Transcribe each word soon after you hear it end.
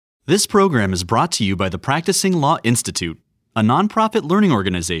This program is brought to you by the Practicing Law Institute, a nonprofit learning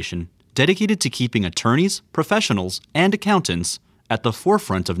organization dedicated to keeping attorneys, professionals, and accountants at the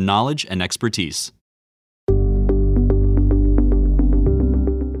forefront of knowledge and expertise.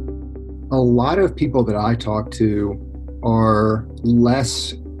 A lot of people that I talk to are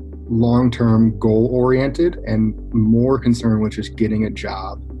less long-term goal-oriented and more concerned with just getting a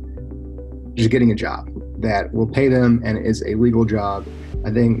job that will pay them and is a legal job. I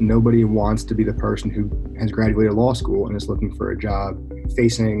think nobody wants to be the person who has graduated law school and is looking for a job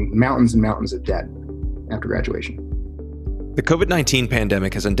facing mountains and mountains of debt after graduation. The COVID-19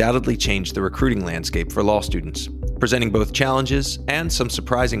 pandemic has undoubtedly changed the recruiting landscape for law students, presenting both challenges and some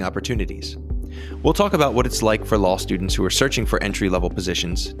surprising opportunities. We'll talk about what it's like for law students who are searching for entry-level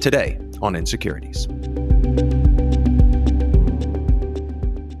positions today on Insecurities.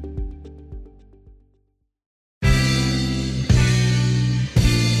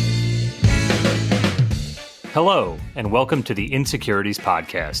 Hello, and welcome to the Insecurities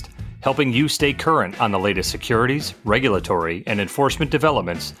Podcast, helping you stay current on the latest securities, regulatory, and enforcement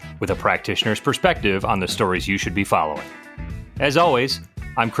developments with a practitioner's perspective on the stories you should be following. As always,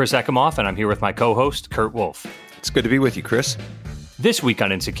 I'm Chris Eckemoff, and I'm here with my co-host, Kurt Wolf. It's good to be with you, Chris. This week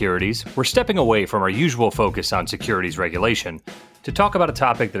on Insecurities, we're stepping away from our usual focus on securities regulation to talk about a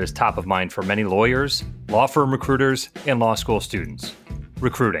topic that is top of mind for many lawyers, law firm recruiters, and law school students: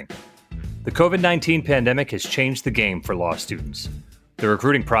 recruiting. The COVID-19 pandemic has changed the game for law students. The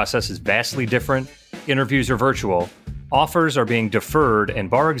recruiting process is vastly different, interviews are virtual, offers are being deferred, and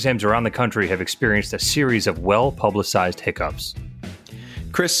bar exams around the country have experienced a series of well-publicized hiccups.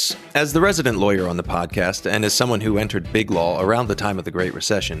 Chris, as the resident lawyer on the podcast and as someone who entered big law around the time of the Great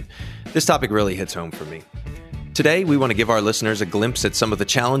Recession, this topic really hits home for me. Today, we want to give our listeners a glimpse at some of the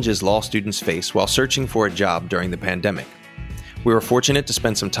challenges law students face while searching for a job during the pandemic. We were fortunate to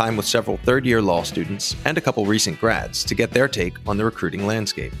spend some time with several third-year law students and a couple recent grads to get their take on the recruiting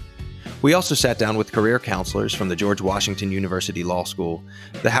landscape. We also sat down with career counselors from the George Washington University Law School,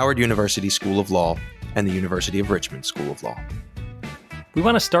 the Howard University School of Law, and the University of Richmond School of Law. We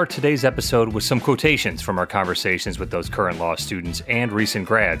want to start today's episode with some quotations from our conversations with those current law students and recent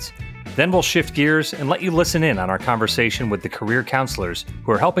grads. Then we'll shift gears and let you listen in on our conversation with the career counselors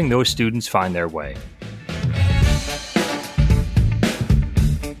who are helping those students find their way.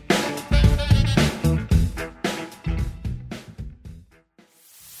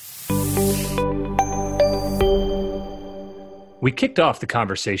 We kicked off the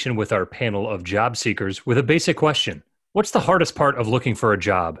conversation with our panel of job seekers with a basic question. What's the hardest part of looking for a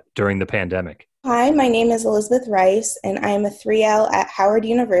job during the pandemic? Hi, my name is Elizabeth Rice, and I am a 3L at Howard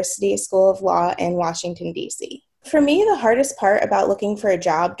University School of Law in Washington, D.C. For me, the hardest part about looking for a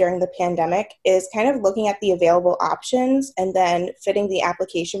job during the pandemic is kind of looking at the available options and then fitting the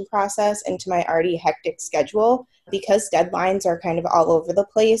application process into my already hectic schedule because deadlines are kind of all over the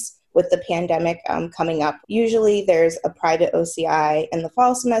place. With the pandemic coming up, usually there's a private OCI in the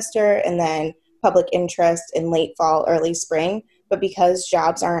fall semester and then public interest in late fall, early spring. But because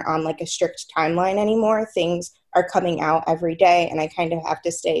jobs aren't on like a strict timeline anymore, things are coming out every day, and I kind of have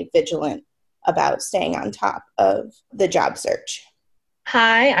to stay vigilant about staying on top of the job search.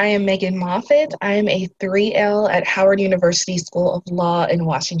 Hi, I am Megan Moffitt. I am a 3L at Howard University School of Law in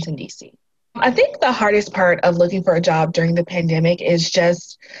Washington, D.C. I think the hardest part of looking for a job during the pandemic is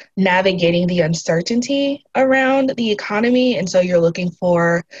just navigating the uncertainty around the economy. And so you're looking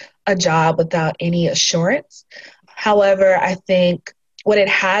for a job without any assurance. However, I think what it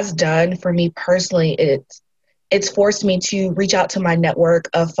has done for me personally, it's forced me to reach out to my network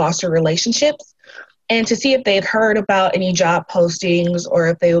of foster relationships and to see if they've heard about any job postings or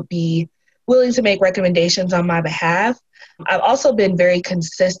if they would be willing to make recommendations on my behalf. I've also been very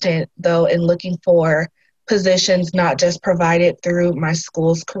consistent, though, in looking for positions not just provided through my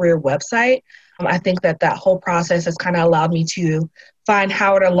school's career website. I think that whole process has kind of allowed me to find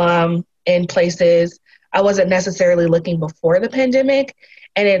Howard alum in places I wasn't necessarily looking before the pandemic.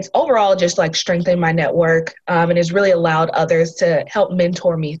 And it's overall just like strengthened my network and has really allowed others to help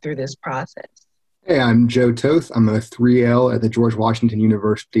mentor me through this process. Hey, I'm Joe Toth. I'm a 3L at the George Washington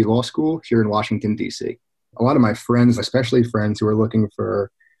University Law School here in Washington, D.C. A lot of my friends, especially friends who are looking for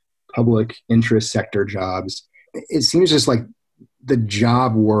public interest sector jobs, it seems just like the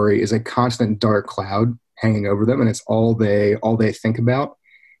job worry is a constant dark cloud hanging over them, and it's all they think about.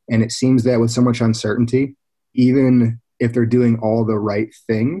 And it seems that with so much uncertainty, even if they're doing all the right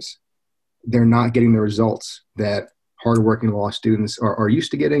things, they're not getting the results that hardworking law students are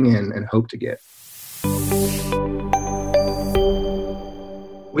used to getting and hope to get.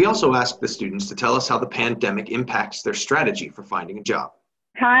 We also asked the students to tell us how the pandemic impacts their strategy for finding a job.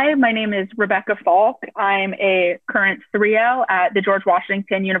 Hi, my name is Rebecca Falk. I'm a current 3L at the George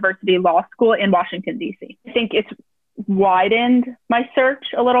Washington University Law School in Washington, D.C. I think it's widened my search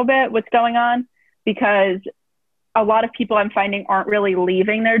a little bit, what's going on, because a lot of people I'm finding aren't really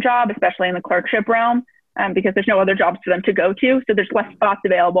leaving their job, especially in the clerkship realm, because there's no other jobs for them to go to. So there's less spots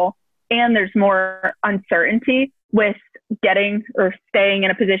available, and there's more uncertainty with getting or staying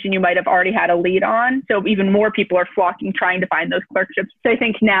in a position you might have already had a lead on. So even more people are flocking, trying to find those clerkships. So I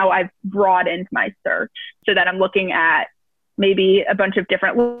think now I've broadened my search so that I'm looking at maybe a bunch of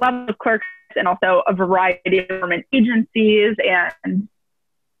different levels of clerks and also a variety of government agencies and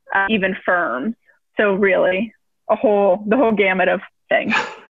even firms. So really the whole gamut of things.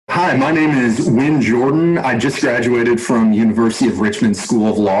 Hi, my name is Wynn Jordan. I just graduated from University of Richmond School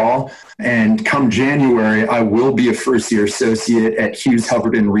of Law, and come January, I will be a first-year associate at Hughes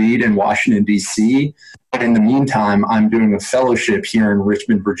Hubbard & Reed in Washington, D.C. But in the meantime, I'm doing a fellowship here in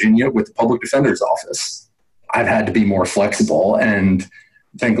Richmond, Virginia with the Public Defender's Office. I've had to be more flexible, and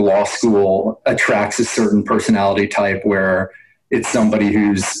I think law school attracts a certain personality type where it's somebody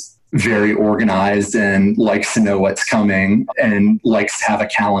who's very organized and likes to know what's coming and likes to have a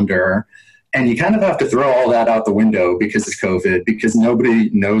calendar. And you kind of have to throw all that out the window because of COVID, because nobody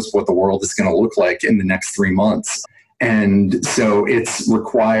knows what the world is going to look like in the next 3 months. And so it's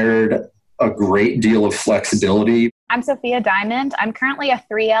required a great deal of flexibility. I'm Sophia Diamond. I'm currently a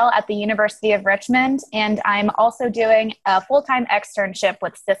 3L at the University of Richmond, and I'm also doing a full-time externship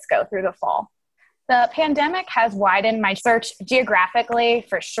with Cisco through the fall. The pandemic has widened my search geographically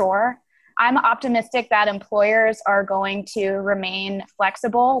for sure. I'm optimistic that employers are going to remain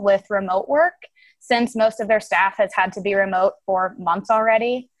flexible with remote work since most of their staff has had to be remote for months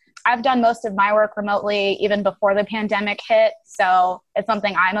already. I've done most of my work remotely even before the pandemic hit, so it's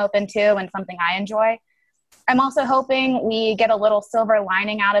something I'm open to and something I enjoy. I'm also hoping we get a little silver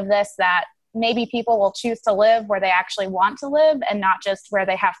lining out of this, that maybe people will choose to live where they actually want to live and not just where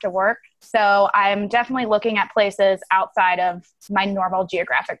they have to work. So I'm definitely looking at places outside of my normal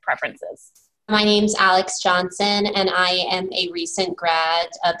geographic preferences. My name's Alex Johnson, and I am a recent grad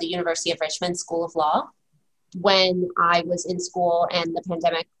of the University of Richmond School of Law. When I was in school and the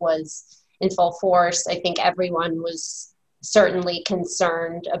pandemic was in full force, I think everyone was certainly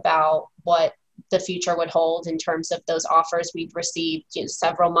concerned about what the future would hold in terms of those offers we'd received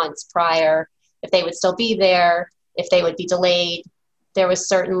several months prior, if they would still be there, if they would be delayed. There was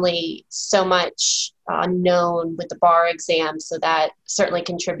certainly so much unknown with the bar exam, so that certainly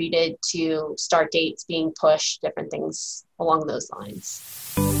contributed to start dates being pushed, different things along those lines.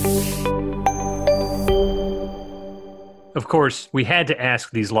 Of course, we had to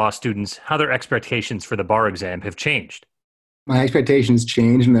ask these law students how their expectations for the bar exam have changed. My expectations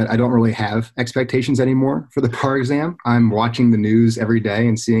changed in that I don't really have expectations anymore for the bar exam. I'm watching the news every day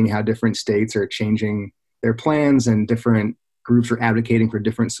and seeing how different states are changing their plans and different groups are advocating for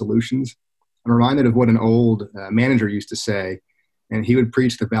different solutions. I'm reminded of what an old manager used to say, and he would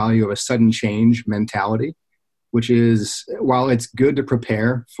preach the value of a sudden change mentality, which is, while it's good to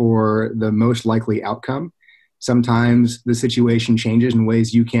prepare for the most likely outcome, sometimes the situation changes in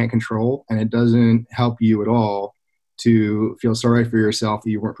ways you can't control, and it doesn't help you at all to feel sorry for yourself that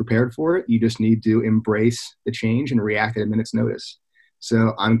you weren't prepared for it. You just need to embrace the change and react at a minute's notice.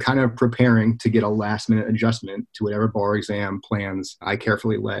 So I'm kind of preparing to get a last minute adjustment to whatever bar exam plans I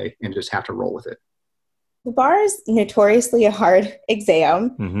carefully lay and just have to roll with it. The bar is notoriously a hard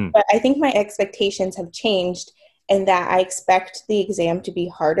exam, but I think my expectations have changed in that I expect the exam to be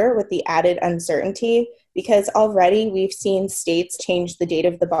harder with the added uncertainty, because already we've seen states change the date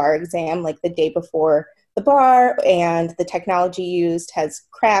of the bar exam like the day before the bar, and the technology used has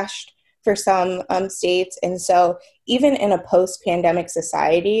crashed for some states. And so even in a post-pandemic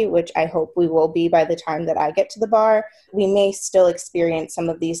society, which I hope we will be by the time that I get to the bar, we may still experience some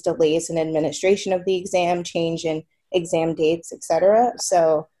of these delays in administration of the exam, change in exam dates, etc.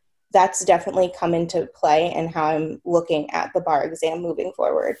 So that's definitely come into play in how I'm looking at the bar exam moving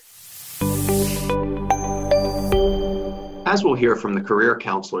forward. As we'll hear from the career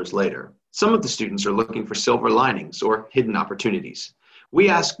counselors later, some of the students are looking for silver linings or hidden opportunities. We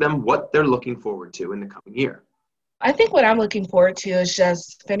ask them what they're looking forward to in the coming year. I think what I'm looking forward to is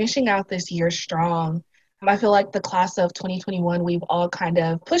just finishing out this year strong. I feel like the class of 2021, we've all kind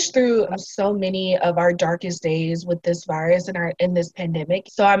of pushed through so many of our darkest days with this virus and in this pandemic.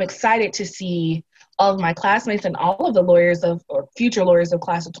 So I'm excited to see all of my classmates and all of the lawyers or future lawyers of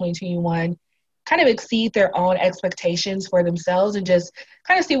class of 2021 kind of exceed their own expectations for themselves and just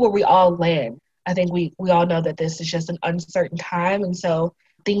kind of see where we all land. I think we all know that this is just an uncertain time. And so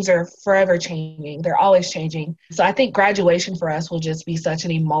things are forever changing. They're always changing. So I think graduation for us will just be such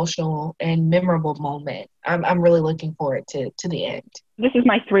an emotional and memorable moment. I'm really looking forward to the end. This is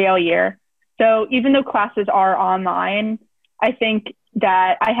my 3L year. So even though classes are online, I think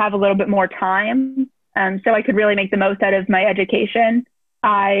that I have a little bit more time. So I could really make the most out of my education.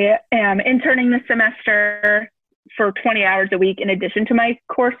 I am interning this semester for 20 hours a week in addition to my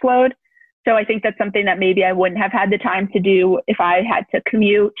course load. So I think that's something that maybe I wouldn't have had the time to do if I had to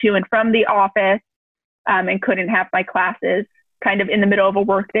commute to and from the office and couldn't have my classes kind of in the middle of a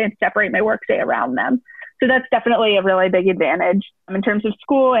workday and separate my workday around them. So that's definitely a really big advantage. In terms of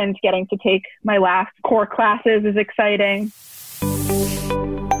school, and getting to take my last core classes is exciting.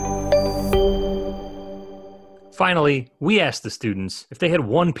 Finally, we asked the students if they had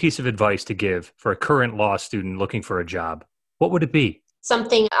one piece of advice to give for a current law student looking for a job. What would it be?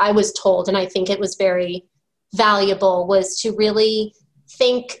 Something I was told, and I think it was very valuable, was to really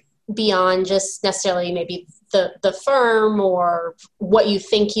think beyond just necessarily maybe the firm or what you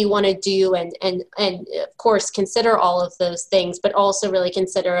think you want to do, and of course consider all of those things, but also really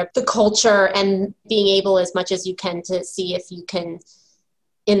consider the culture and being able as much as you can to see if you can,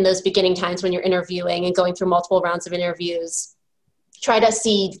 in those beginning times when you're interviewing and going through multiple rounds of interviews, try to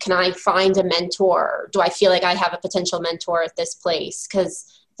see, can I find a mentor? Do I feel like I have a potential mentor at this place? Because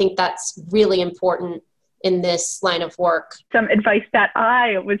I think that's really important in this line of work. Some advice that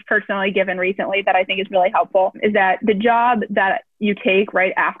I was personally given recently that I think is really helpful is that the job that you take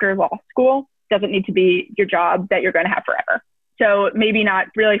right after law school doesn't need to be your job that you're going to have forever. So maybe not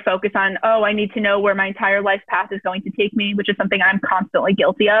really focus on, I need to know where my entire life path is going to take me, which is something I'm constantly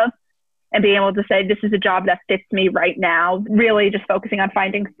guilty of. And being able to say, this is a job that fits me right now, really just focusing on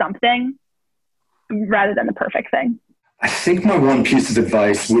finding something rather than the perfect thing. I think my one piece of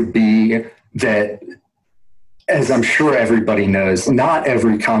advice would be that, as I'm sure everybody knows, not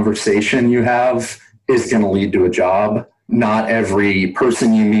every conversation you have is going to lead to a job. Not every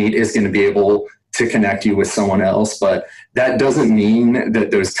person you meet is going to be able to connect you with someone else, but that doesn't mean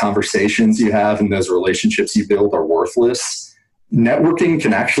that those conversations you have and those relationships you build are worthless. Networking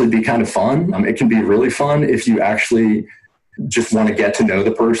can actually be kind of fun. It can be really fun if you actually just want to get to know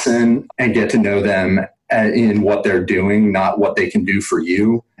the person and get to know them in what they're doing, not what they can do for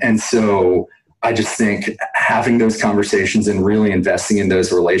you. And so I just think having those conversations and really investing in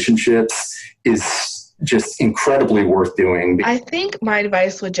those relationships is just incredibly worth doing. I think my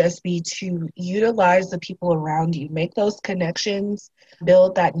advice would just be to utilize the people around you, make those connections,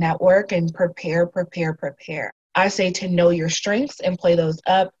 build that network, and prepare. I say to know your strengths and play those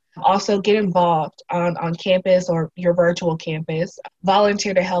up. Also get involved on campus or your virtual campus.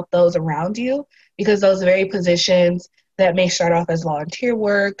 Volunteer to help those around you, because those very positions that may start off as volunteer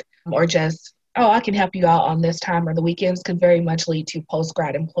work or just, I can help you out on this time or the weekends, could very much lead to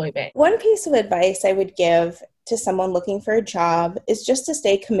post-grad employment. One piece of advice I would give to someone looking for a job is just to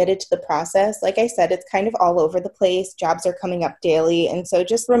stay committed to the process. Like I said, it's kind of all over the place. Jobs are coming up daily. And so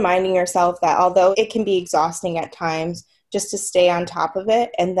just reminding yourself that although it can be exhausting at times, just to stay on top of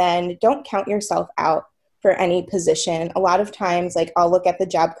it, and then don't count yourself out for any position. A lot of times, like, I'll look at the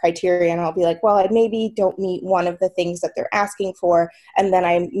job criteria and I'll be like, well, I maybe don't meet one of the things that they're asking for, and then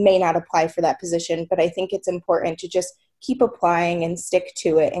I may not apply for that position. But I think it's important to just keep applying and stick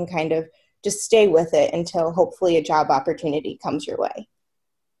to it and kind of just stay with it until hopefully a job opportunity comes your way.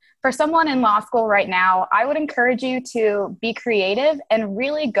 For someone in law school right now, I would encourage you to be creative and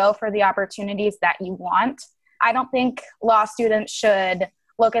really go for the opportunities that you want. I don't think law students should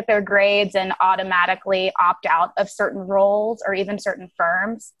look at their grades and automatically opt out of certain roles or even certain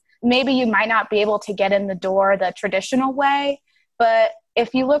firms. Maybe you might not be able to get in the door the traditional way, but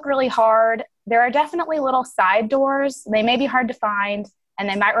if you look really hard, there are definitely little side doors. They may be hard to find, and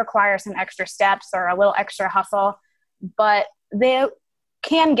they might require some extra steps or a little extra hustle, but they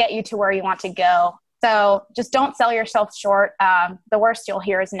can get you to where you want to go. So just don't sell yourself short. The worst you'll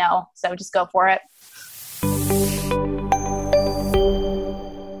hear is no, so just go for it.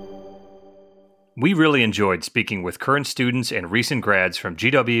 We really enjoyed speaking with current students and recent grads from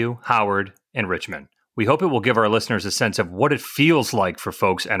GW, Howard, and Richmond. We hope it will give our listeners a sense of what it feels like for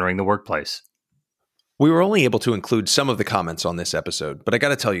folks entering the workplace. We were only able to include some of the comments on this episode, but I got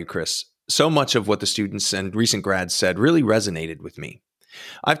to tell you, Chris, so much of what the students and recent grads said really resonated with me.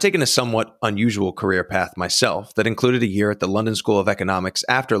 I've taken a somewhat unusual career path myself that included a year at the London School of Economics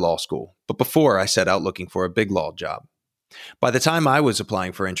after law school, but before I set out looking for a big law job. By the time I was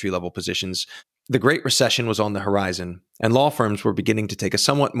applying for entry-level positions, the Great Recession was on the horizon, and law firms were beginning to take a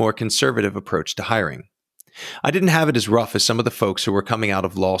somewhat more conservative approach to hiring. I didn't have it as rough as some of the folks who were coming out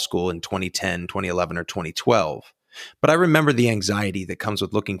of law school in 2010, 2011, or 2012, But I remember the anxiety that comes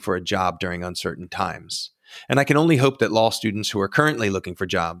with looking for a job during uncertain times. And I can only hope that law students who are currently looking for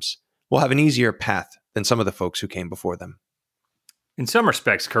jobs will have an easier path than some of the folks who came before them. In some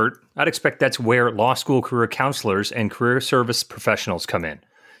respects, Kurt, I'd expect that's where law school career counselors and career service professionals come in,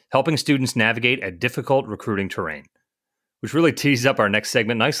 helping students navigate a difficult recruiting terrain, which really tees up our next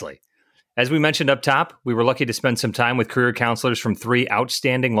segment nicely. As we mentioned up top, we were lucky to spend some time with career counselors from 3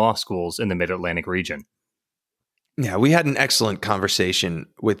 outstanding law schools in the Mid-Atlantic region. Yeah, we had an excellent conversation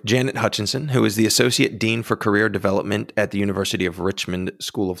with Janet Hutchinson, who is the Associate Dean for Career Development at the University of Richmond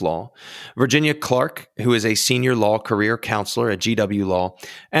School of Law, Virginia Clark, who is a Senior Law Career Counselor at GW Law,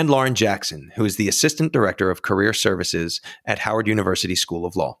 and Lauren Jackson, who is the Assistant Director of Career Services at Howard University School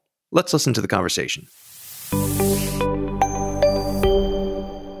of Law. Let's listen to the conversation.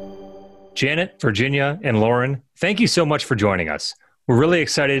 Janet, Virginia, and Lauren, thank you so much for joining us. We're really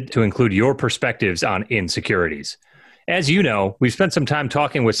excited to include your perspectives on insecurities. As you know, we've spent some time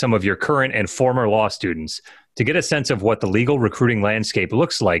talking with some of your current and former law students to get a sense of what the legal recruiting landscape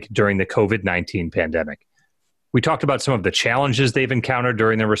looks like during the COVID-19 pandemic. We talked about some of the challenges they've encountered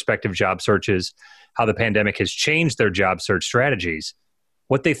during their respective job searches, how the pandemic has changed their job search strategies,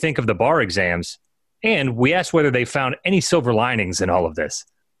 what they think of the bar exams, and we asked whether they found any silver linings in all of this.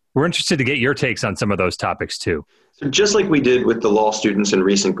 We're interested to get your takes on some of those topics too. So just like we did with the law students and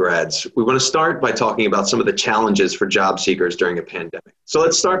recent grads, we want to start by talking about some of the challenges for job seekers during a pandemic. So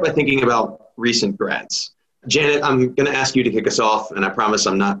let's start by thinking about recent grads. Janet, I'm going to ask you to kick us off, and I promise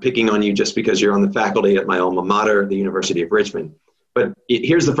I'm not picking on you just because you're on the faculty at my alma mater, the University of Richmond. But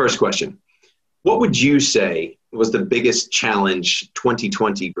here's the first question. What would you say was the biggest challenge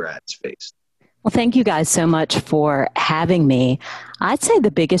 2020 grads faced? Well, thank you guys so much for having me. I'd say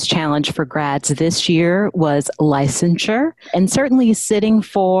the biggest challenge for grads this year was licensure. And certainly sitting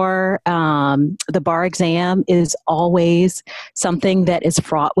for the bar exam is always something that is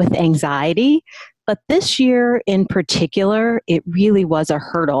fraught with anxiety. But this year in particular, it really was a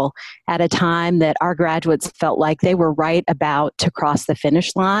hurdle at a time that our graduates felt like they were right about to cross the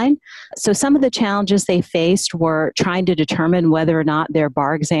finish line. So some of the challenges they faced were trying to determine whether or not their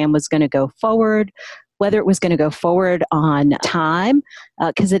bar exam was going to go forward, whether it was going to go forward on time,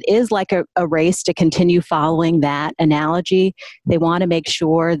 because it is like a race to continue following that analogy. They want to make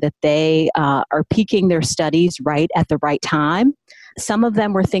sure that they are peaking their studies right at the right time. Some of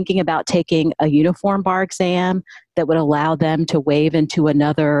them were thinking about taking a uniform bar exam that would allow them to waive into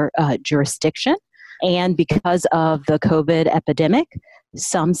another jurisdiction. And because of the COVID epidemic,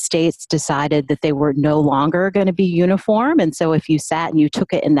 some states decided that they were no longer going to be uniform. And so if you sat and you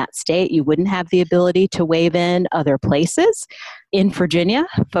took it in that state, you wouldn't have the ability to waive in other places. In Virginia,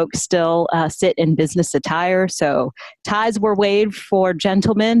 folks still sit in business attire. So ties were waived for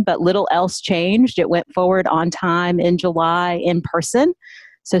gentlemen, but little else changed. It went forward on time in July in person.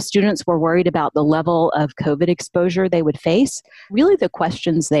 So students were worried about the level of COVID exposure they would face. Really, the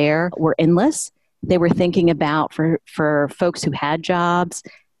questions there were endless. They were thinking about for folks who had jobs,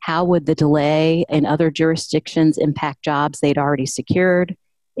 how would the delay in other jurisdictions impact jobs they'd already secured?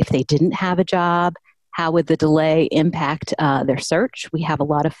 If they didn't have a job, how would the delay impact their search? We have a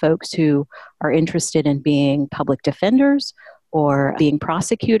lot of folks who are interested in being public defenders or being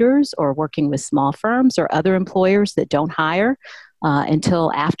prosecutors or working with small firms or other employers that don't hire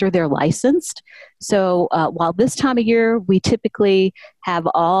until after they're licensed. So while this time of year we typically have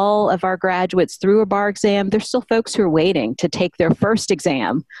all of our graduates through a bar exam, there's still folks who are waiting to take their first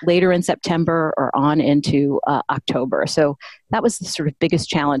exam later in September or on into October. So that was the sort of biggest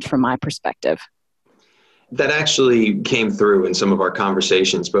challenge from my perspective. That actually came through in some of our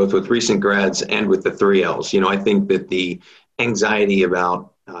conversations, both with recent grads and with the 3Ls. You know, I think that the anxiety about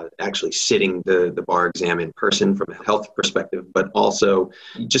actually sitting the bar exam in person from a health perspective, but also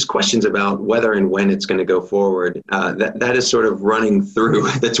just questions about whether and when it's going to go forward. That is sort of running through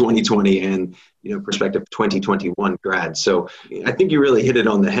the 2020 and perspective 2021 grads. So I think you really hit it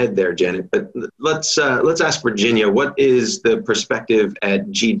on the head there, Janet. But let's ask Virginia, what is the perspective at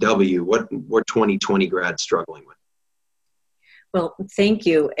GW? What were 2020 grads struggling with? Well, thank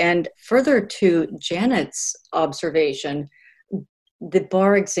you. And further to Janet's observation, the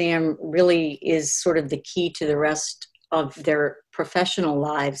bar exam really is sort of the key to the rest of their professional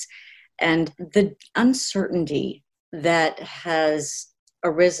lives. And the uncertainty that has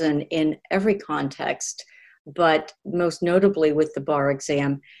arisen in every context, but most notably with the bar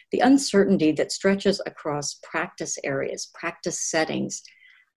exam, the uncertainty that stretches across practice areas, practice settings,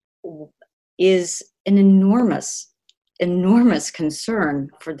 is an enormous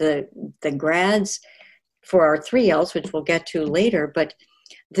concern for the grads, for our 3Ls, which we'll get to later. But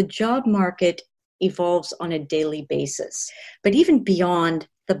the job market evolves on a daily basis. But even beyond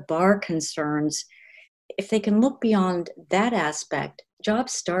the bar concerns, if they can look beyond that aspect, job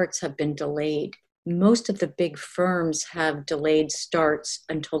starts have been delayed. Most of the big firms have delayed starts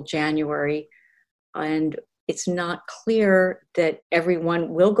until January, and it's not clear that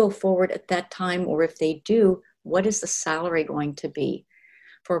everyone will go forward at that time, or if they do, what is the salary going to be?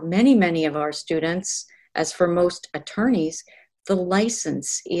 For many, many of our students, as for most attorneys, the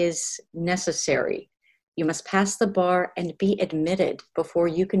license is necessary. You must pass the bar and be admitted before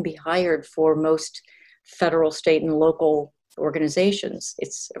you can be hired for most federal, state, and local organizations.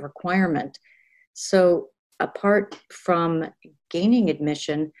 It's a requirement. So apart from gaining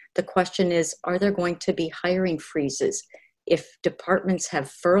admission, the question is, are there going to be hiring freezes? If departments have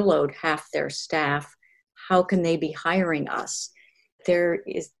furloughed half their staff, how can they be hiring us? There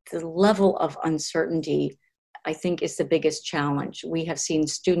is the level of uncertainty, I think, is the biggest challenge. We have seen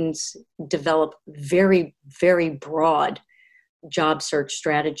students develop very, very broad job search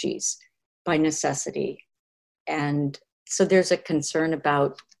strategies by necessity. And so there's a concern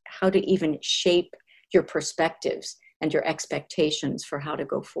about how to even shape your perspectives and your expectations for how to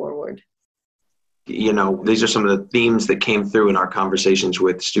go forward. You know, these are some of the themes that came through in our conversations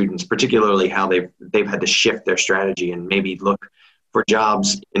with students, particularly how they've had to shift their strategy and maybe look for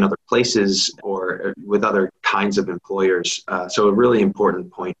jobs in other places or with other kinds of employers. So a really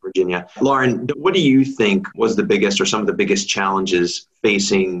important point, Virginia. Lauren, what do you think was the biggest or some of the biggest challenges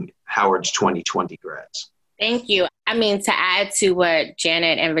facing Howard's 2020 grads? Thank you. I mean, to add to what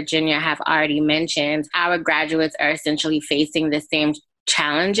Janet and Virginia have already mentioned, our graduates are essentially facing the same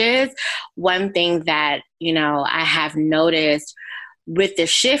challenges. One thing that, I have noticed with the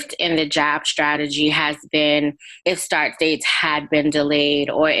shift in the job strategy has been if start dates had been delayed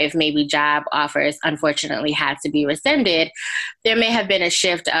or if maybe job offers unfortunately had to be rescinded, there may have been a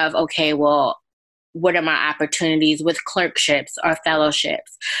shift of, okay, well, what are my opportunities with clerkships or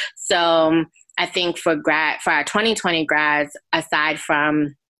fellowships? So I think for our 2020 grads, aside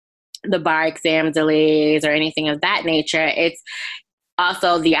from the bar exam delays or anything of that nature, it's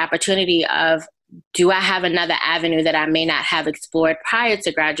also the opportunity of, do I have another avenue that I may not have explored prior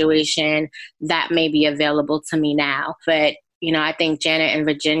to graduation that may be available to me now? But, I think Janet and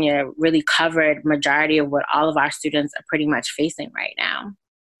Virginia really covered majority of what all of our students are pretty much facing right now.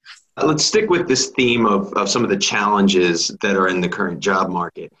 Let's stick with this theme of some of the challenges that are in the current job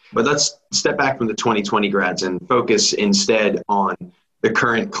market. But let's step back from the 2020 grads and focus instead on the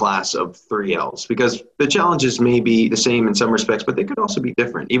current class of 3Ls, because the challenges may be the same in some respects, but they could also be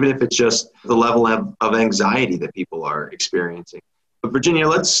different, even if it's just the level of anxiety that people are experiencing. But Virginia,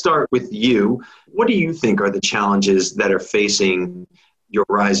 let's start with you. What do you think are the challenges that are facing your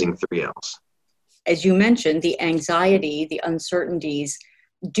rising 3Ls? As you mentioned, the anxiety, the uncertainties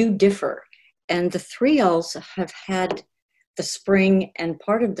do differ. And the 3Ls have had the spring and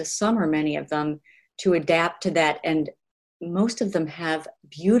part of the summer, many of them, to adapt to that, and most of them have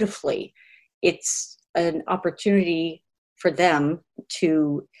beautifully. It's an opportunity for them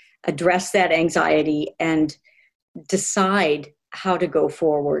to address that anxiety and decide how to go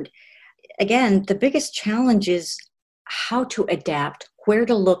forward. Again, the biggest challenge is how to adapt, where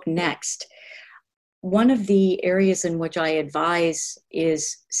to look next. One of the areas in which I advise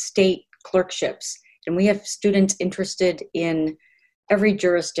is state clerkships, and we have students interested in every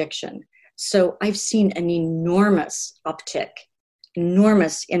jurisdiction. So I've seen an enormous uptick,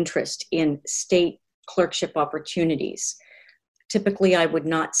 enormous interest in state clerkship opportunities. Typically, I would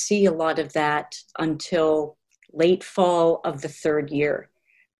not see a lot of that until late fall of the third year.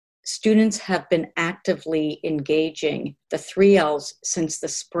 Students have been actively engaging the 3Ls since the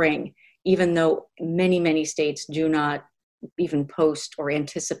spring, even though many, many states do not even post or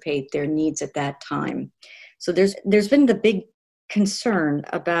anticipate their needs at that time. So there's been the big concern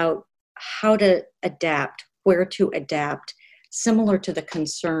about how to adapt, where to adapt, similar to the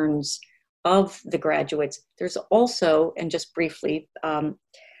concerns of the graduates. There's also, and just briefly, a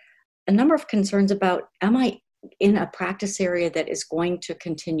number of concerns about, am I in a practice area that is going to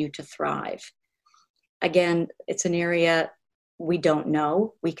continue to thrive? Again, it's an area we don't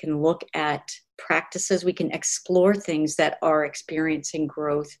know. We can look at practices, we can explore things that are experiencing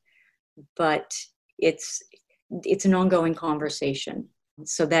growth, but it's an ongoing conversation.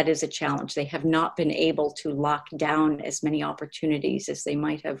 So that is a challenge. They have not been able to lock down as many opportunities as they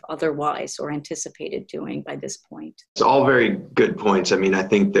might have otherwise or anticipated doing by this point. It's all very good points. I mean, I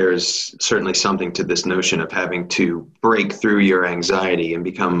think there's certainly something to this notion of having to break through your anxiety and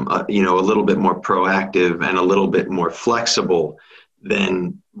become, a little bit more proactive and a little bit more flexible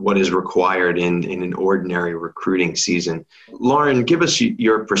than what is required in an ordinary recruiting season. Lauren, give us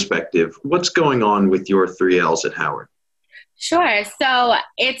your perspective. What's going on with your 3Ls at Howard? Sure. So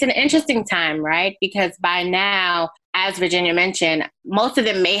it's an interesting time, right? Because by now, as Virginia mentioned, most of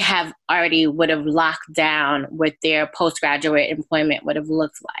them may have already would have locked down what their postgraduate employment would have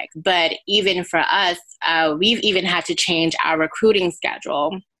looked like. But even for us, we've even had to change our recruiting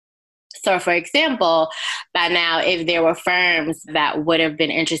schedule. So for example, by now, if there were firms that would have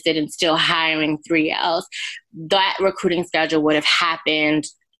been interested in still hiring 3Ls, that recruiting schedule would have happened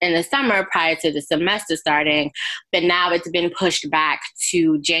in the summer prior to the semester starting, but now it's been pushed back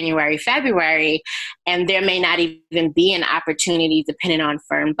to January, February, and there may not even be an opportunity depending on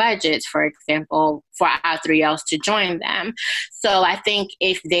firm budgets, for example, for our 3Ls to join them. So I think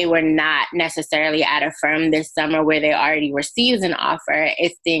if they were not necessarily at a firm this summer where they already received an offer,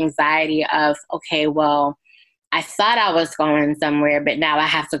 it's the anxiety of, okay, well, I thought I was going somewhere, but now I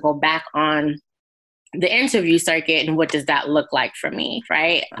have to go back on the interview circuit, and what does that look like for me,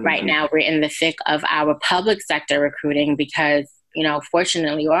 right? Mm-hmm. Right now, we're in the thick of our public sector recruiting because,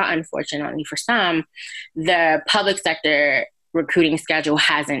 fortunately or unfortunately for some, the public sector recruiting schedule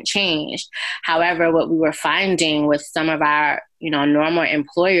hasn't changed. However, what we were finding with some of our, normal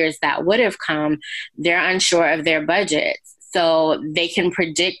employers that would have come, they're unsure of their budgets. So they can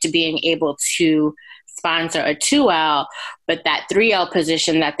predict being able to sponsor a 2L, but that 3L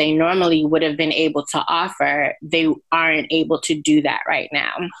position that they normally would have been able to offer, they aren't able to do that right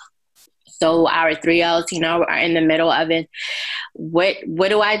now. So our 3Ls, are in the middle of it. What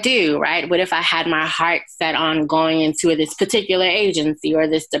do I do, right? What if I had my heart set on going into this particular agency or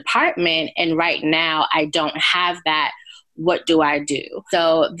this department, and right now I don't have that? What do I do?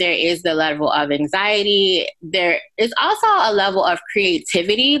 So there is the level of anxiety. There is also a level of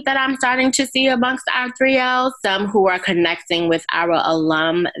creativity that I'm starting to see amongst our 3Ls, some who are connecting with our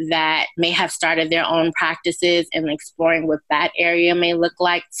alum that may have started their own practices and exploring what that area may look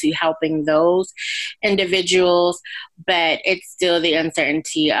like to helping those individuals. But it's still the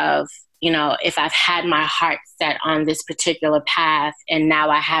uncertainty of, if I've had my heart set on this particular path and now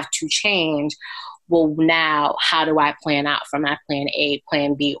I have to change, well, now how do I plan out for my plan A,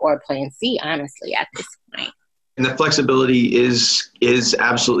 plan B, or plan C, honestly, at this point? And the flexibility is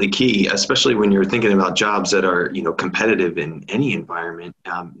absolutely key, especially when you're thinking about jobs that are, competitive in any environment.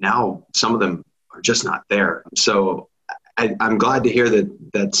 Now, some of them are just not there. So I'm glad to hear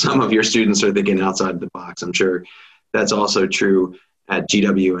that some of your students are thinking outside the box. I'm sure that's also true at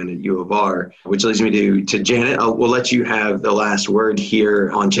GW and at U of R, which leads me to Janet. We'll let you have the last word here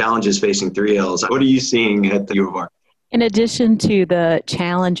on challenges facing 3Ls. What are you seeing at the U of R? In addition to the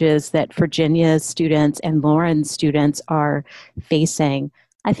challenges that Virginia's students and Lauren's students are facing,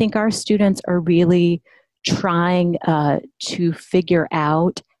 I think our students are really trying to figure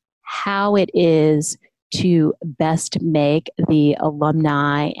out how it is to best make the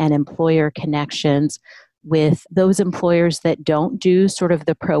alumni and employer connections with those employers that don't do sort of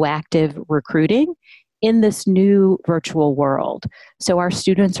the proactive recruiting in this new virtual world. So our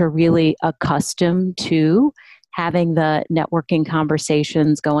students are really accustomed to having the networking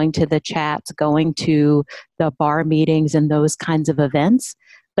conversations, going to the chats, going to the bar meetings and those kinds of events.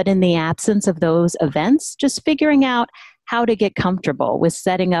 But in the absence of those events, just figuring out how to get comfortable with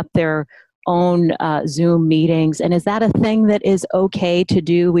setting up their own Zoom meetings. And is that a thing that is okay to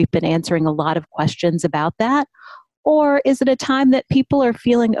do? We've been answering a lot of questions about that. Or is it a time that people are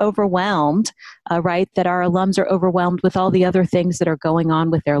feeling overwhelmed, right? That our alums are overwhelmed with all the other things that are going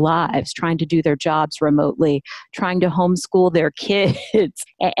on with their lives, trying to do their jobs remotely, trying to homeschool their kids.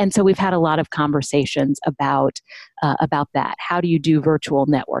 And so we've had a lot of conversations about that. How do you do virtual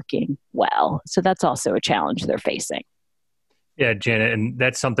networking well? So that's also a challenge they're facing. Yeah, Janet, and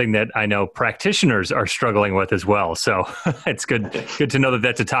that's something that I know practitioners are struggling with as well. So it's good to know that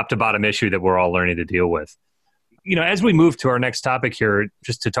that's a top to bottom issue that we're all learning to deal with. As we move to our next topic here,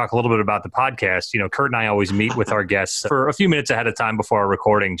 just to talk a little bit about the podcast, Kurt and I always meet with our guests for a few minutes ahead of time before our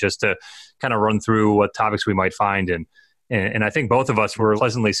recording, just to kind of run through what topics we might find. And I think both of us were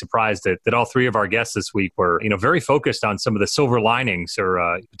pleasantly surprised that all three of our guests this week were, very focused on some of the silver linings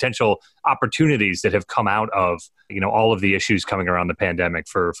or potential opportunities that have come out of, all of the issues coming around the pandemic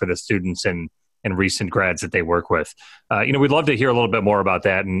for the students and recent grads that they work with. We'd love to hear a little bit more about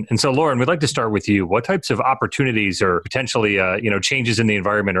that. And so, Lauren, we'd like to start with you. What types of opportunities or potentially, changes in the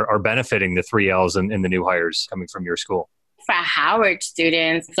environment are benefiting the 3Ls and the new hires coming from your school? For Howard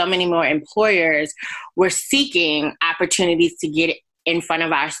students, so many more employers were seeking opportunities to get in front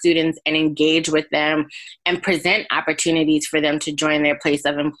of our students and engage with them and present opportunities for them to join their place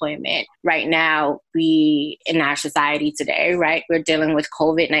of employment. Right now, in our society today, right, we're dealing with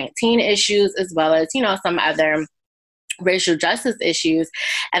COVID-19 issues as well as, some other racial justice issues.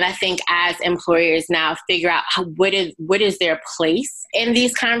 And I think as employers now figure out what is their place in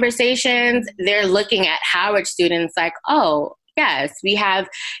these conversations, they're looking at Howard students like, oh, yes, we have,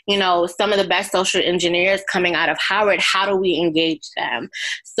 some of the best social engineers coming out of Howard. How do we engage them?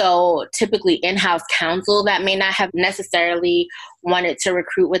 So typically in-house counsel that may not have necessarily wanted to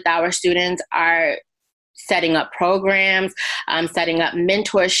recruit with our students are setting up programs, setting up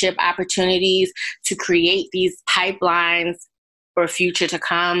mentorship opportunities to create these pipelines for future to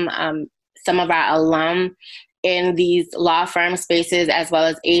come. Some of our alum in these law firm spaces, as well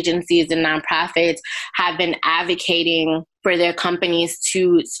as agencies and nonprofits, have been advocating for their companies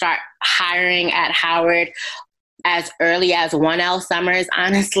to start hiring at Howard as early as 1L summers,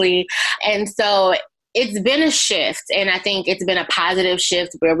 honestly. And so it's been a shift, and I think it's been a positive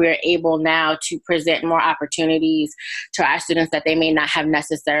shift where we're able now to present more opportunities to our students that they may not have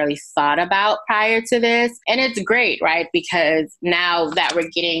necessarily thought about prior to this. And it's great, right? Because now that we're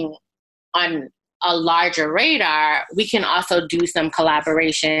getting on a larger radar, we can also do some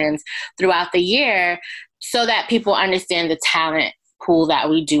collaborations throughout the year so that people understand the talent pool that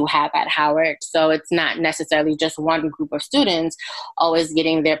we do have at Howard. So it's not necessarily just one group of students always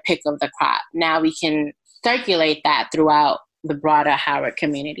getting their pick of the crop. Now we can circulate that throughout the broader Howard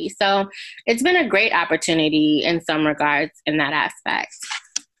community. So it's been a great opportunity in some regards in that aspect.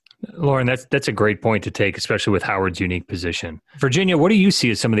 Lauren, that's a great point to take, especially with Howard's unique position. Virginia, what do you see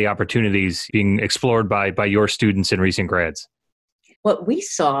as some of the opportunities being explored by your students and recent grads? What we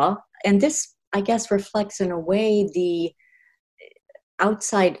saw, and this, I guess, reflects in a way the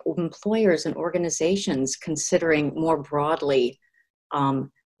outside employers and organizations considering more broadly,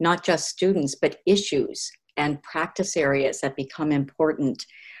 not just students, but issues and practice areas that become important.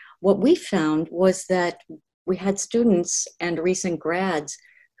 What we found was that we had students and recent grads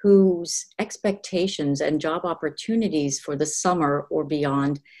whose expectations and job opportunities for the summer or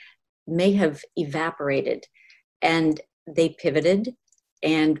beyond may have evaporated. And they pivoted,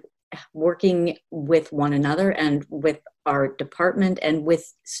 and working with one another and with our department and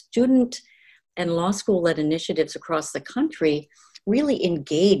with student and law school-led initiatives across the country, really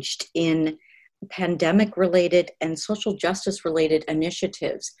engaged in pandemic-related and social justice-related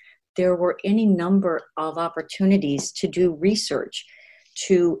initiatives. There were any number of opportunities to do research,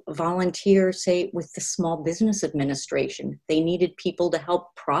 to volunteer, say, with the Small Business Administration. They needed people to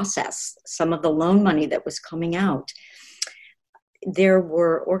help process some of the loan money that was coming out. There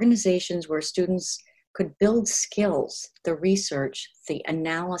were organizations where students could build skills, the research, the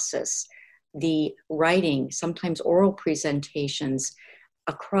analysis, the writing, sometimes oral presentations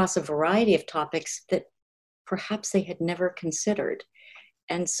across a variety of topics that perhaps they had never considered.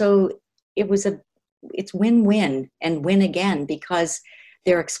 And so it's win-win and win again, because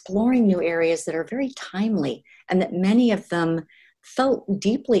they're exploring new areas that are very timely and that many of them felt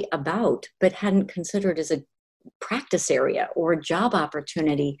deeply about but hadn't considered as a practice area or a job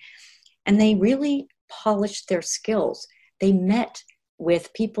opportunity. And they really polished their skills. They met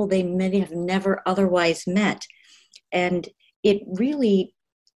with people they may have never otherwise met. And it really,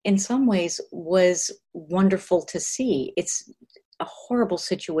 in some ways, was wonderful to see. It's a horrible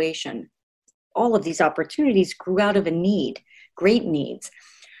situation. All of these opportunities grew out of a need, great needs.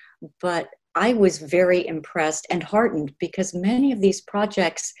 But I was very impressed and heartened because many of these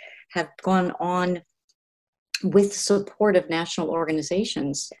projects have gone on with support of national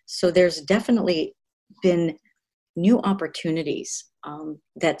organizations. So there's definitely been new opportunities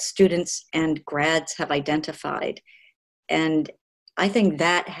that students and grads have identified. And I think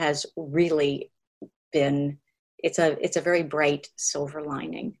that has really been, it's a very bright silver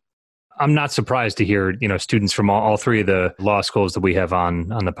lining. I'm not surprised to hear, students from all three of the law schools that we have on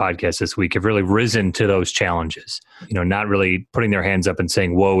the podcast this week have really risen to those challenges. Not really putting their hands up and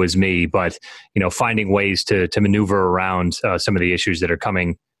saying, woe is me, but, finding ways to maneuver around some of the issues that are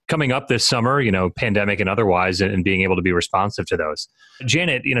coming up this summer, pandemic and otherwise, and being able to be responsive to those.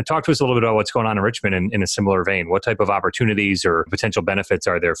 Janet, talk to us a little bit about what's going on in Richmond in a similar vein. What type of opportunities or potential benefits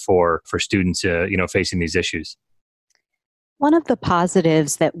are there for students, facing these issues? One of the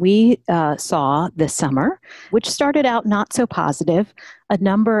positives that we saw this summer, which started out not so positive, a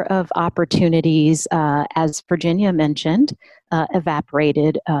number of opportunities, as Virginia mentioned,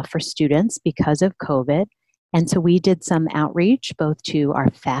 evaporated for students because of COVID. And so we did some outreach both to our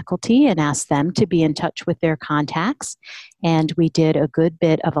faculty and asked them to be in touch with their contacts. And we did a good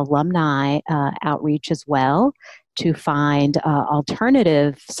bit of alumni outreach as well. to find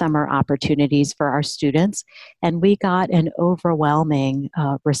alternative summer opportunities for our students, and we got an overwhelming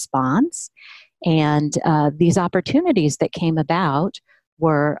response. And these opportunities that came about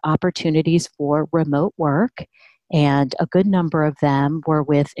were opportunities for remote work, and a good number of them were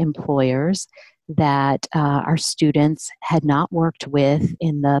with employers that our students had not worked with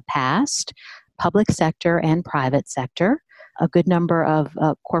in the past, public sector and private sector. A good number of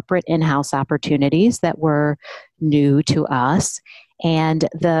corporate in-house opportunities that were new to us. And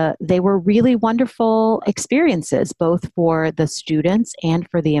they were really wonderful experiences, both for the students and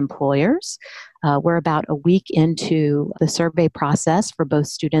for the employers. We're about a week into the survey process for both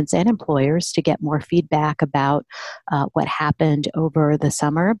students and employers to get more feedback about what happened over the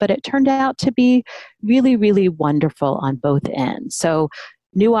summer. But it turned out to be really, really wonderful on both ends. So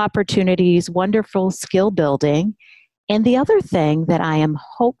new opportunities, wonderful skill building. And the other thing that I am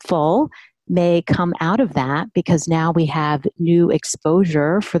hopeful may come out of that, because now we have new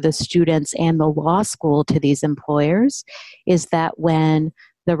exposure for the students and the law school to these employers, is that when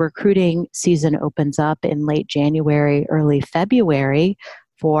the recruiting season opens up in late January, early February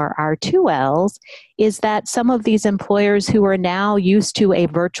for our 2Ls, is that some of these employers who are now used to a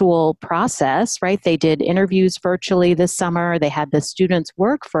virtual process, right? They did interviews virtually this summer, they had the students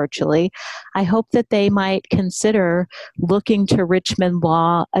work virtually. I hope that they might consider looking to Richmond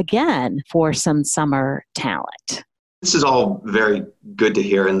Law again for some summer talent. This is all very good to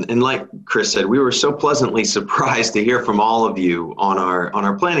hear. And like Chris said, we were so pleasantly surprised to hear from all of you on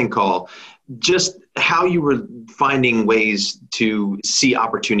our planning call, just how you were finding ways to see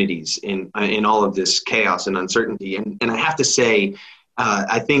opportunities in all of this chaos and uncertainty. And I have to say,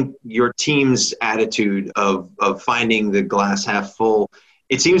 I think your team's attitude of finding the glass half full,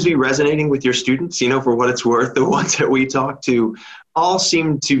 it seems to be resonating with your students, for what it's worth. The ones that we talked to all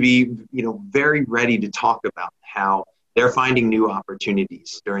seem to be, very ready to talk about how they're finding new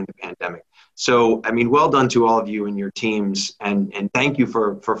opportunities during the pandemic. So, well done to all of you and your teams, and thank you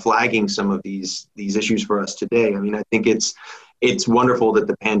for flagging some of these issues for us today. I think it's wonderful that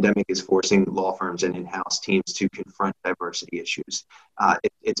the pandemic is forcing law firms and in-house teams to confront diversity issues.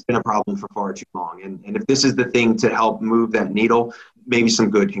 It's been a problem for far too long, and if this is the thing to help move that needle, maybe some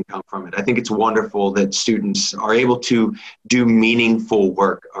good can come from it. I think it's wonderful that students are able to do meaningful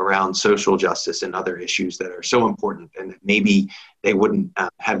work around social justice and other issues that are so important, and that maybe they wouldn't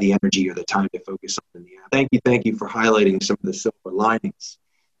have the energy or the time to focus on in the app. Thank you for highlighting some of the silver linings.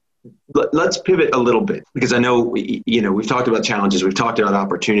 Let's pivot a little bit, because I know, we've talked about challenges, we've talked about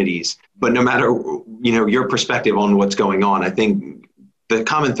opportunities, but no matter, your perspective on what's going on, I think the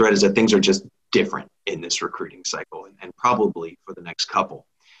common thread is that things are just different in this recruiting cycle, and probably for the next couple.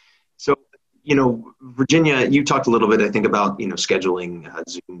 So, Virginia, you talked a little bit, I think, about, scheduling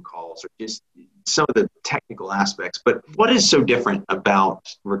Zoom calls or just some of the technical aspects, but what is so different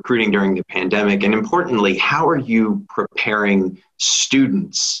about recruiting during the pandemic? And importantly, how are you preparing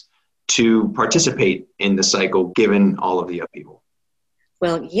students to participate in the cycle given all of the upheaval?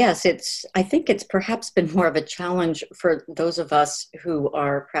 Well, yes, I think it's perhaps been more of a challenge for those of us who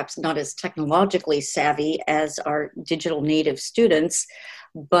are perhaps not as technologically savvy as our digital native students,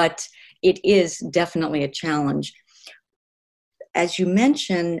 but it is definitely a challenge. As you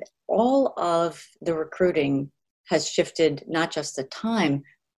mentioned, all of the recruiting has shifted, not just the time,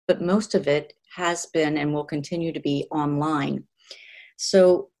 but most of it has been and will continue to be online.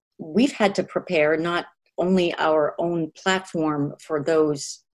 So we've had to prepare not only our own platform for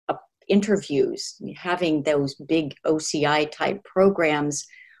those interviews, having those big OCI type programs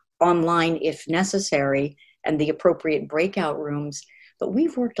online if necessary, and the appropriate breakout rooms, but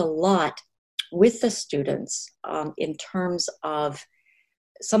we've worked a lot with the students in terms of,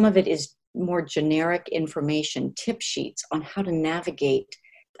 some of it is more generic information, tip sheets on how to navigate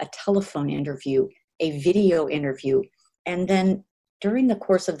a telephone interview, a video interview, and then during the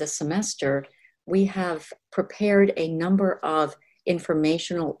course of the semester, we have prepared a number of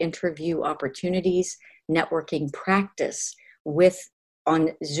informational interview opportunities, networking practice on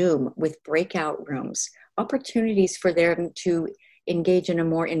Zoom with breakout rooms, opportunities for them to engage in a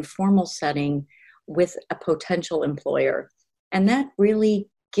more informal setting with a potential employer. And that really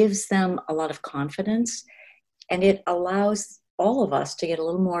gives them a lot of confidence, and it allows all of us to get a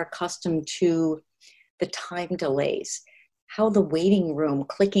little more accustomed to the time delays, how the waiting room,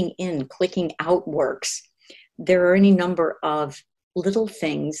 clicking in, clicking out works. There are any number of little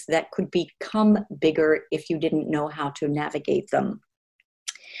things that could become bigger if you didn't know how to navigate them.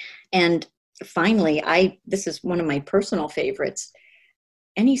 And finally, this is one of my personal favorites.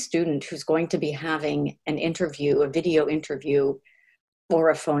 Any student who's going to be having an interview, a video interview, or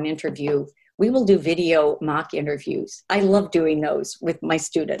a phone interview we will do video mock interviews. I love doing those with my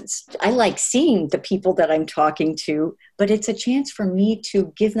students. I like seeing the people that I'm talking to, but it's a chance for me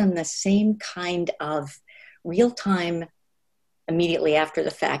to give them the same kind of real-time, immediately after the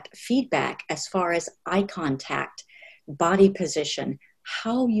fact, feedback as far as eye contact, body position,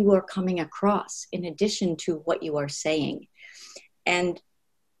 how you are coming across in addition to what you are saying. And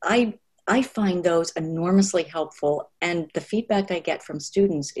I find those enormously helpful, and the feedback I get from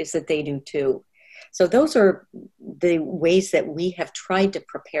students is that they do too. So those are the ways that we have tried to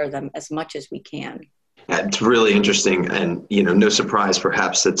prepare them as much as we can. It's really interesting, and no surprise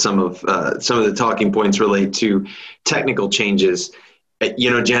perhaps that some of the talking points relate to technical changes.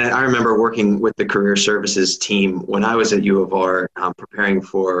 Janet, I remember working with the career services team when I was at U of R, preparing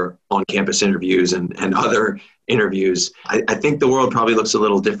for on-campus interviews and other interviews. I think the world probably looks a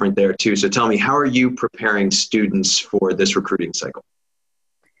little different there too. So tell me, how are you preparing students for this recruiting cycle?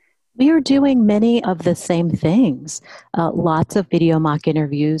 We are doing many of the same things. Lots of video mock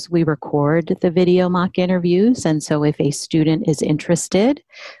interviews. We record the video mock interviews. And so if a student is interested,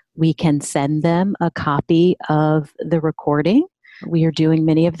 we can send them a copy of the recording. We are doing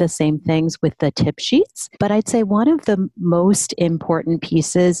many of the same things with the tip sheets. But I'd say one of the most important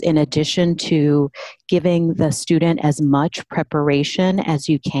pieces, in addition to giving the student as much preparation as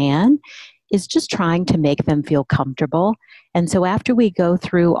you can, is just trying to make them feel comfortable. And so after we go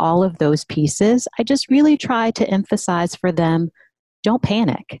through all of those pieces, I just really try to emphasize for them, don't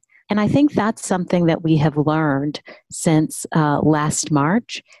panic. And I think that's something that we have learned since last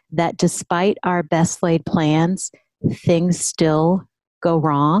March, that despite our best laid plans, things still go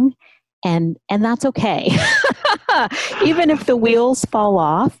wrong, and that's okay. Even if the wheels fall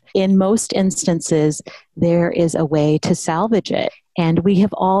off, in most instances, there is a way to salvage it. And we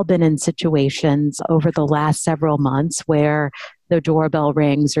have all been in situations over the last several months where the doorbell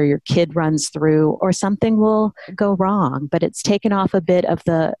rings or your kid runs through or something will go wrong. But it's taken off a bit of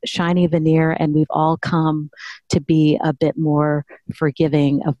the shiny veneer, and we've all come to be a bit more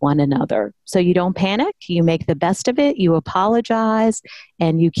forgiving of one another. So you don't panic, you make the best of it, you apologize,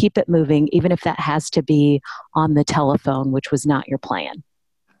 and you keep it moving, even if that has to be on the telephone, which was not your plan.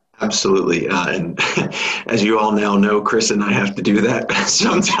 Absolutely. And as you all now know, Chris and I have to do that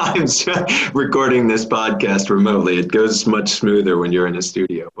sometimes recording this podcast remotely. It goes much smoother when you're in a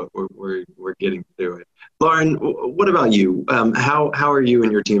studio, but we're getting through it. Lauren, what about you? How are you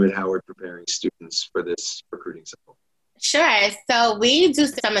and your team at Howard preparing students for this recruiting cycle? Sure. So we do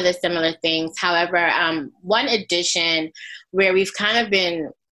some of the similar things. However, one addition where we've kind of been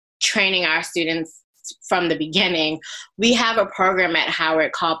training our students from the beginning, we have a program at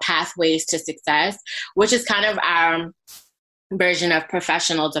Howard called Pathways to Success, which is kind of our version of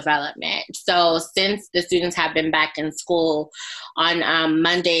professional development. So since the students have been back in school on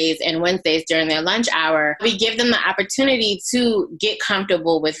Mondays and Wednesdays during their lunch hour, we give them the opportunity to get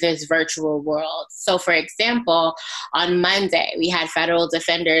comfortable with this virtual world. So for example, on Monday, we had federal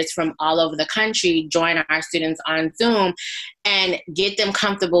defenders from all over the country join our students on Zoom and get them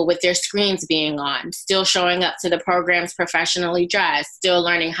comfortable with their screens being on, still showing up to the programs professionally dressed, still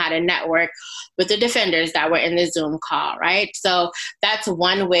learning how to network with the defenders that were in the Zoom call, right? So that's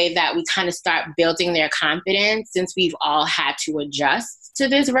one way that we kind of start building their confidence, since we've all had to adjust to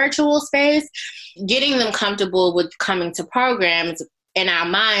this virtual space, getting them comfortable with coming to programs. In our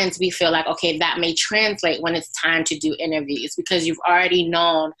minds, we feel like, okay, that may translate when it's time to do interviews, because you've already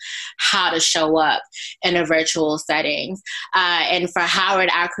known how to show up in a virtual settings. And for Howard,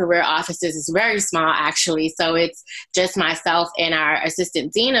 our career offices is very small, actually. So it's just myself and our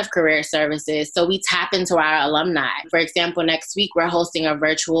assistant dean of career services. So we tap into our alumni. For example, next week, we're hosting a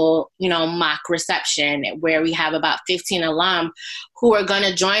virtual, mock reception where we have about 15 alum who are going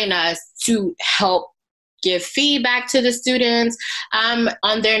to join us to help give feedback to the students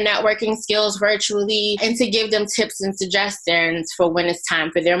on their networking skills virtually, and to give them tips and suggestions for when it's time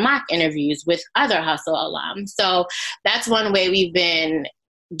for their mock interviews with other Hustle alums. So that's one way we've been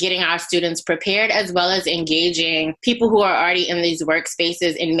getting our students prepared, as well as engaging people who are already in these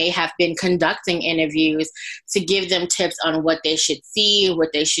workspaces and may have been conducting interviews, to give them tips on what they should see, what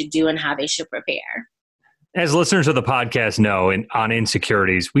they should do, and how they should prepare. As listeners of the podcast know, on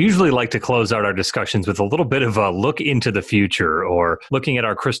insecurities, we usually like to close out our discussions with a little bit of a look into the future, or looking at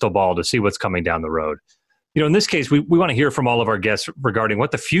our crystal ball to see what's coming down the road. In this case, we want to hear from all of our guests regarding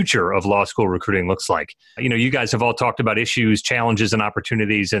what the future of law school recruiting looks like. You guys have all talked about issues, challenges, and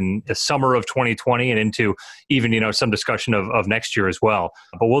opportunities in the summer of 2020 and into even, some discussion of next year as well.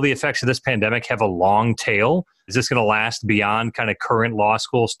 But will the effects of this pandemic have a long tail? Is this going to last beyond kind of current law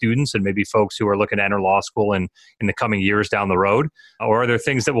school students and maybe folks who are looking to enter law school in the coming years down the road? Or are there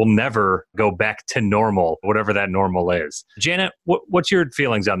things that will never go back to normal, whatever that normal is? Janet, what's your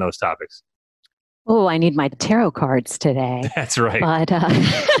feelings on those topics? Oh, I need my tarot cards today. That's right. But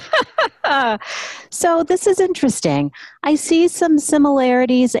so this is interesting. I see some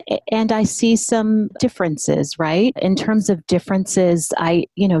similarities and I see some differences, right? In terms of differences,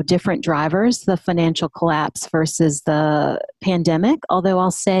 different drivers, the financial collapse versus the pandemic. Although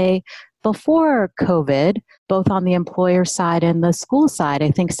I'll say before COVID, both on the employer side and the school side, I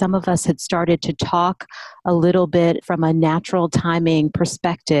think some of us had started to talk a little bit from a natural timing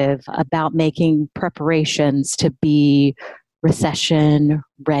perspective about making preparations to be recession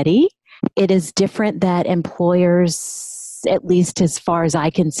ready. It is different that employers, at least as far as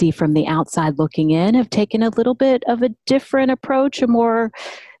I can see from the outside looking in, have taken a little bit of a different approach, a more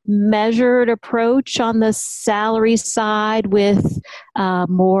measured approach on the salary side with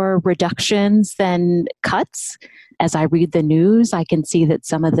more reductions than cuts. As I read the news, I can see that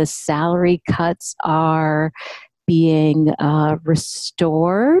some of the salary cuts are being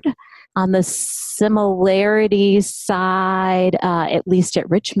restored. On the similarities side, at least at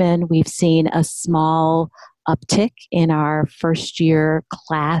Richmond, we've seen a small uptick in our first year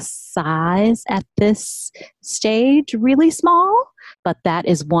class size at this stage, really small. But that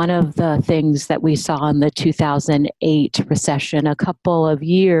is one of the things that we saw in the 2008 recession, a couple of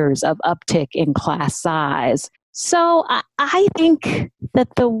years of uptick in class size. So I think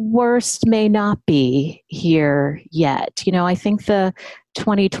that the worst may not be here yet. I think the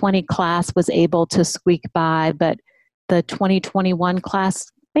 2020 class was able to squeak by, but the 2021 class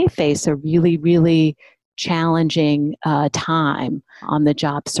may face a really, really challenging time on the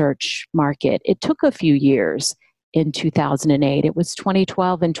job search market. It took a few years in 2008. It was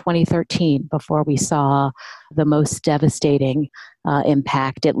 2012 and 2013 before we saw the most devastating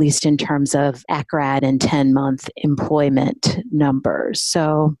impact, at least in terms of ACRAD and 10-month employment numbers.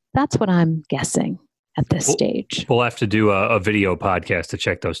 So that's what I'm guessing at this stage. We'll have to do a video podcast to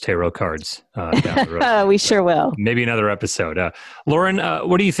check those tarot cards down the road. We sure will. Maybe another episode. Lauren,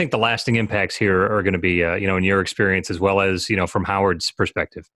 what do you think the lasting impacts here are going to be, in your experience, as well as, from Howard's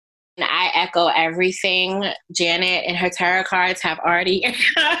perspective? I echo everything Janet and her tarot cards have already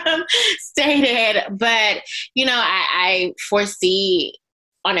stated. But, I foresee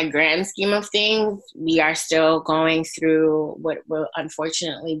on a grand scheme of things, we are still going through what will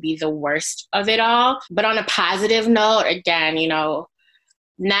unfortunately be the worst of it all. But on a positive note, again, now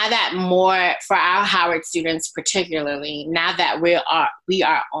that more for our Howard students particularly, now that we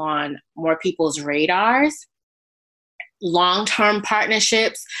are on more people's radars, long-term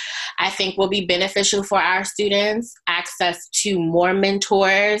partnerships, I think, will be beneficial for our students. Access to more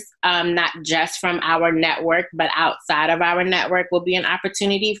mentors, not just from our network, but outside of our network, will be an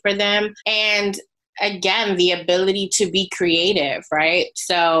opportunity for them. And again, the ability to be creative, right?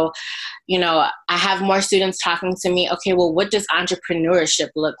 So, I have more students talking to me, okay, well, what does entrepreneurship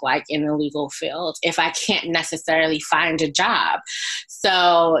look like in the legal field if I can't necessarily find a job?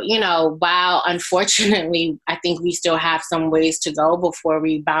 So, while unfortunately, I think we still have some ways to go before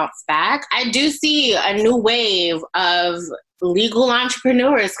we bounce back, I do see a new wave of legal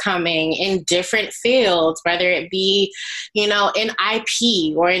entrepreneurs coming in different fields, whether it be, in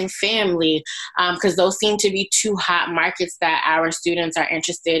IP or in family, because those seem to be two hot markets that our students are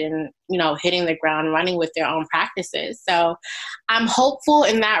interested in, hitting the ground running with their own practices. So I'm hopeful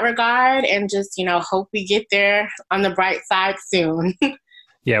in that regard and just, hope we get there on the bright side soon.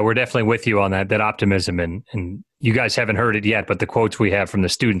 Yeah, we're definitely with you on that optimism. And you guys haven't heard it yet, but the quotes we have from the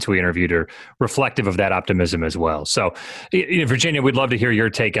students we interviewed are reflective of that optimism as well. So, Virginia, we'd love to hear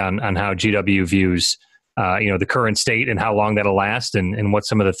your take on how GW views, the current state and how long that'll last and what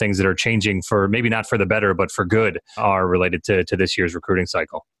some of the things that are changing for maybe not for the better, but for good are related to this year's recruiting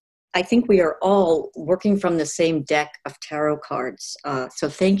cycle. I think we are all working from the same deck of tarot cards. So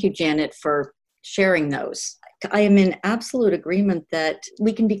thank you, Janet, for sharing those. I am in absolute agreement that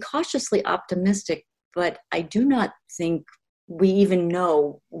we can be cautiously optimistic, but I do not think we even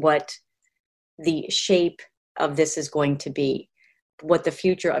know what the shape of this is going to be, what the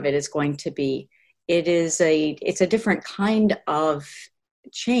future of it is going to be. It's a different kind of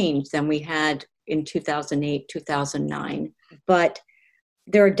change than we had in 2008, 2009. But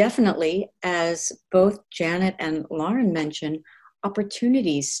there are definitely, as both Janet and Lauren mentioned,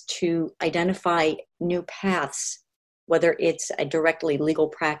 opportunities to identify new paths, whether it's a directly legal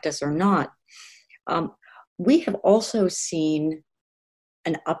practice or not. We have also seen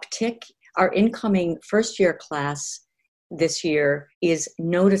an uptick. Our incoming first-year class this year is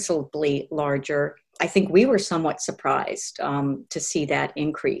noticeably larger. I think we were somewhat surprised to see that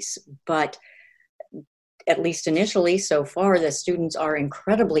increase, but at least initially, so far, the students are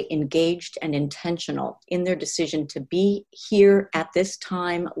incredibly engaged and intentional in their decision to be here at this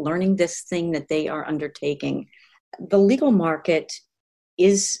time, learning this thing that they are undertaking. The legal market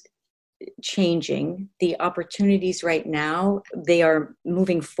is changing. The opportunities right now, they are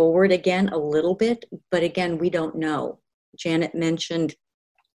moving forward again a little bit, but again, we don't know. Janet mentioned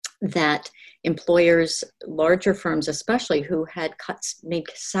that employers, larger firms especially, who had made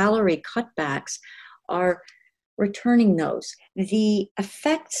salary cutbacks, are returning those. The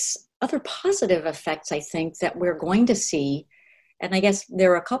effects, other positive effects, I think, that we're going to see, and I guess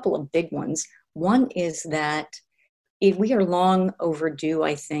there are a couple of big ones. One is that if we are long overdue,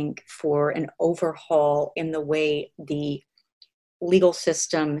 I think, for an overhaul in the way the legal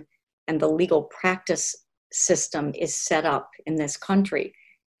system and the legal practice system is set up in this country.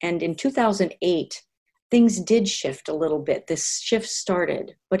 And in 2008, things did shift a little bit. This shift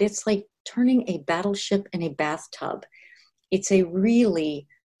started, but it's like turning a battleship in a bathtub. It's a really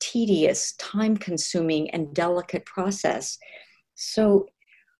tedious, time-consuming, and delicate process. So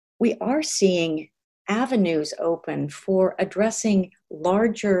we are seeing avenues open for addressing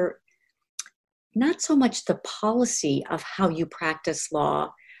larger, not so much the policy of how you practice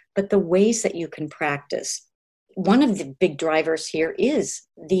law, but the ways that you can practice. One of the big drivers here is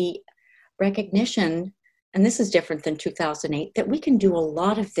the recognition, and this is different than 2008, that we can do a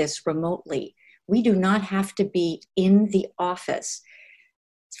lot of this remotely. We do not have to be in the office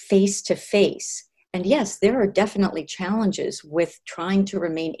face to face. And yes, there are definitely challenges with trying to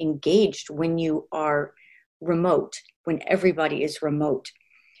remain engaged when you are remote, when everybody is remote.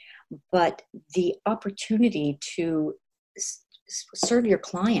 But the opportunity to serve your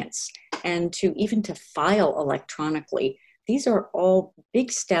clients and even to file electronically, these are all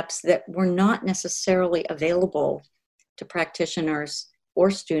big steps that were not necessarily available to practitioners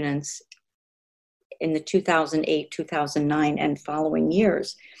or students in the 2008, 2009, and following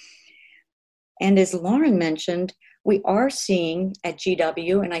years. And as Lauren mentioned, we are seeing at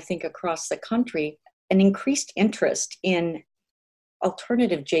GW, and I think across the country, an increased interest in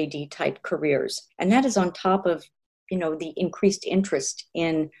alternative JD type careers. And that is on top of, the increased interest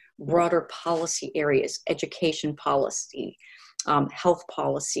in broader policy areas, education policy, health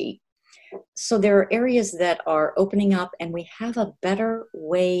policy. So there are areas that are opening up, and we have a better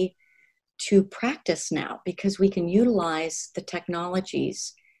way to practice now because we can utilize the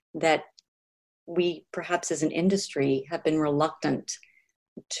technologies that we perhaps as an industry have been reluctant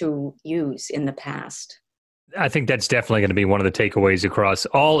to use in the past. I think that's definitely going to be one of the takeaways across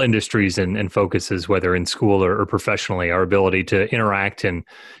all industries and focuses, whether in school or professionally, our ability to interact and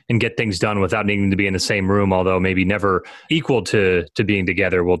get things done without needing to be in the same room, although maybe never equal to being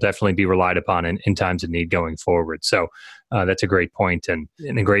together, will definitely be relied upon in times of need going forward. So that's a great point and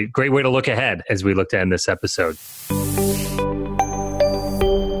a great way to look ahead as we look to end this episode.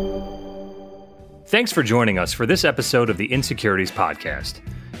 Thanks for joining us for this episode of the Insecurities Podcast.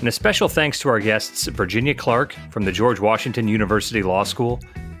 And a special thanks to our guests, Virginia Clark from the George Washington University Law School,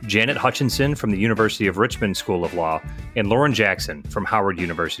 Janet Hutchinson from the University of Richmond School of Law, and Lauren Jackson from Howard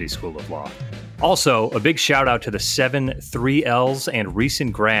University School of Law. Also, a big shout out to the 7 3Ls and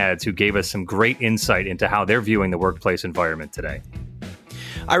recent grads who gave us some great insight into how they're viewing the workplace environment today.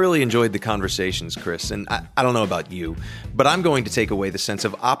 I really enjoyed the conversations, Chris, and I don't know about you, but I'm going to take away the sense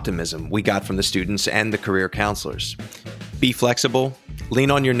of optimism we got from the students and the career counselors. Be flexible, lean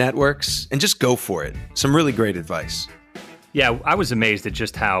on your networks, and just go for it. Some really great advice. Yeah, I was amazed at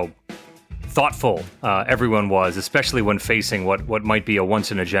just how thoughtful everyone was, especially when facing what might be a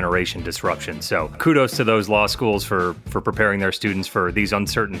once-in-a-generation disruption. So kudos to those law schools for preparing their students for these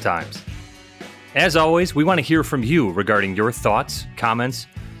uncertain times. As always, we want to hear from you regarding your thoughts, comments,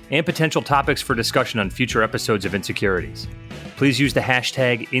 and potential topics for discussion on future episodes of Insecurities. Please use the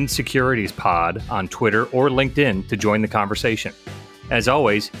hashtag InsecuritiesPod on Twitter or LinkedIn to join the conversation. As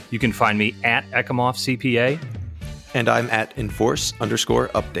always, you can find me at EcomoffCPA. And I'm at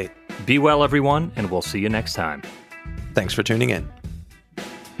Enforce_update. Be well, everyone, and we'll see you next time. Thanks for tuning in.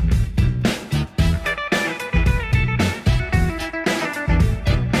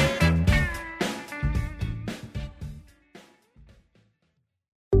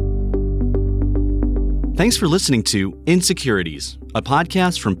 Thanks for listening to Insecurities, a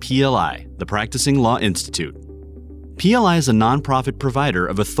podcast from PLI, the Practicing Law Institute. PLI is a nonprofit provider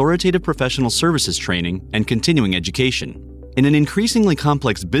of authoritative professional services training and continuing education. In an increasingly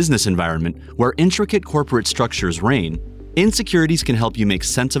complex business environment where intricate corporate structures reign, Insecurities can help you make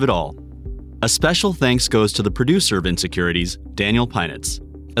sense of it all. A special thanks goes to the producer of Insecurities, Daniel Peinitz,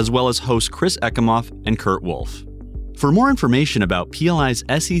 as well as hosts Chris Ekemoff and Kurt Wolf. For more information about PLI's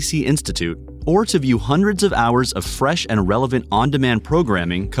SEC Institute, or to view hundreds of hours of fresh and relevant on-demand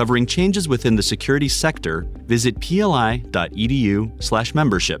programming covering changes within the security sector, visit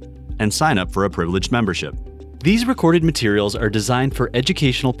pli.edu/membership and sign up for a privileged membership. These recorded materials are designed for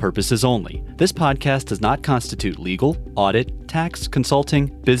educational purposes only. This podcast does not constitute legal, audit, tax, consulting,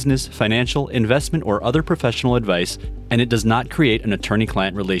 business, financial, investment, or other professional advice, and it does not create an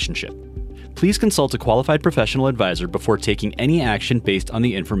attorney-client relationship. Please consult a qualified professional advisor before taking any action based on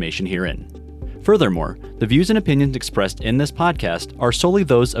the information herein. Furthermore, the views and opinions expressed in this podcast are solely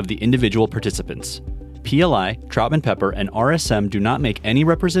those of the individual participants. PLI, Troutman Pepper, and RSM do not make any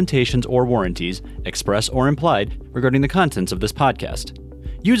representations or warranties, express or implied, regarding the contents of this podcast.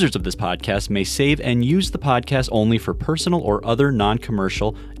 Users of this podcast may save and use the podcast only for personal or other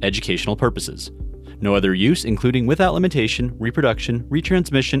non-commercial educational purposes. No other use, including without limitation, reproduction,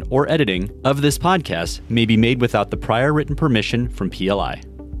 retransmission, or editing of this podcast may be made without the prior written permission from PLI.